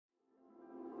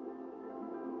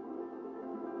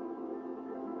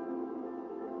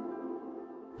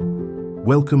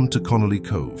Welcome to Connolly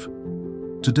Cove.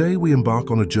 Today we embark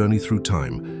on a journey through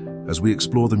time as we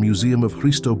explore the Museum of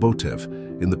Hristo Botev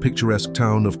in the picturesque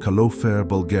town of Kalofer,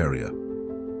 Bulgaria.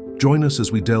 Join us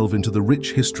as we delve into the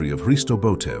rich history of Hristo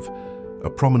Botev,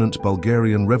 a prominent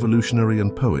Bulgarian revolutionary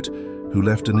and poet who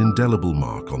left an indelible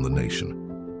mark on the nation.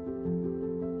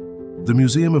 The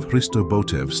Museum of Hristo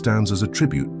Botev stands as a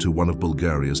tribute to one of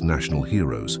Bulgaria's national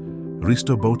heroes.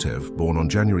 Hristo Botev, born on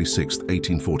January 6,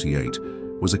 1848,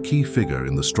 was a key figure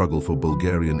in the struggle for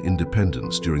Bulgarian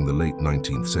independence during the late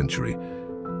 19th century.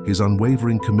 His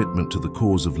unwavering commitment to the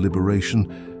cause of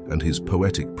liberation and his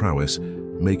poetic prowess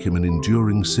make him an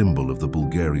enduring symbol of the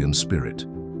Bulgarian spirit.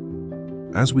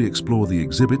 As we explore the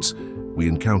exhibits, we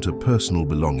encounter personal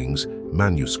belongings,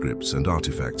 manuscripts and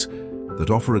artifacts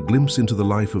that offer a glimpse into the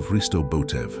life of Hristo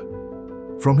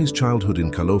Botev. From his childhood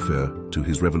in Kalofer to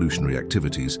his revolutionary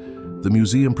activities, the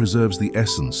museum preserves the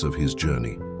essence of his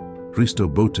journey.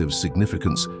 Hristo Botev's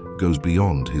significance goes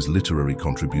beyond his literary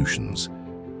contributions.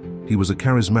 He was a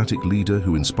charismatic leader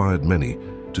who inspired many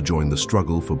to join the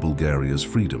struggle for Bulgaria's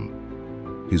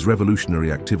freedom. His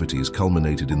revolutionary activities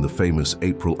culminated in the famous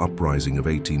April Uprising of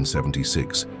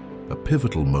 1876, a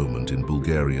pivotal moment in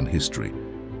Bulgarian history.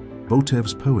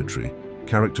 Botev's poetry,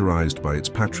 characterized by its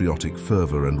patriotic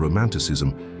fervor and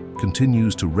romanticism,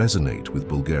 continues to resonate with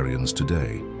Bulgarians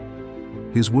today.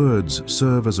 His words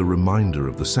serve as a reminder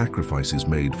of the sacrifices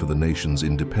made for the nation's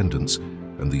independence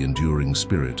and the enduring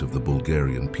spirit of the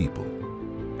Bulgarian people.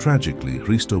 Tragically,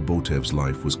 Hristo Botev's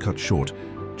life was cut short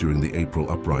during the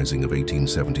April Uprising of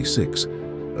 1876,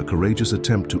 a courageous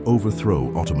attempt to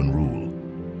overthrow Ottoman rule.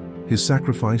 His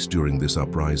sacrifice during this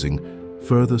uprising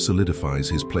further solidifies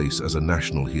his place as a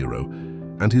national hero,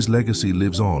 and his legacy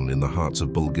lives on in the hearts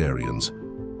of Bulgarians.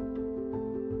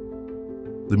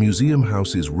 The museum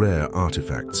houses rare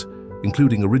artifacts,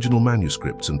 including original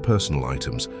manuscripts and personal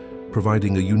items,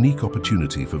 providing a unique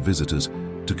opportunity for visitors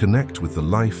to connect with the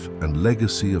life and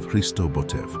legacy of Hristo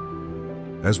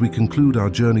Botev. As we conclude our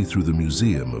journey through the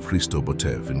Museum of Hristo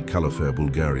Botev in Kalofer,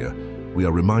 Bulgaria, we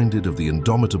are reminded of the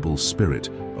indomitable spirit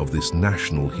of this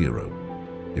national hero.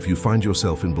 If you find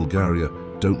yourself in Bulgaria,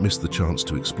 don't miss the chance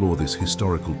to explore this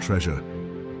historical treasure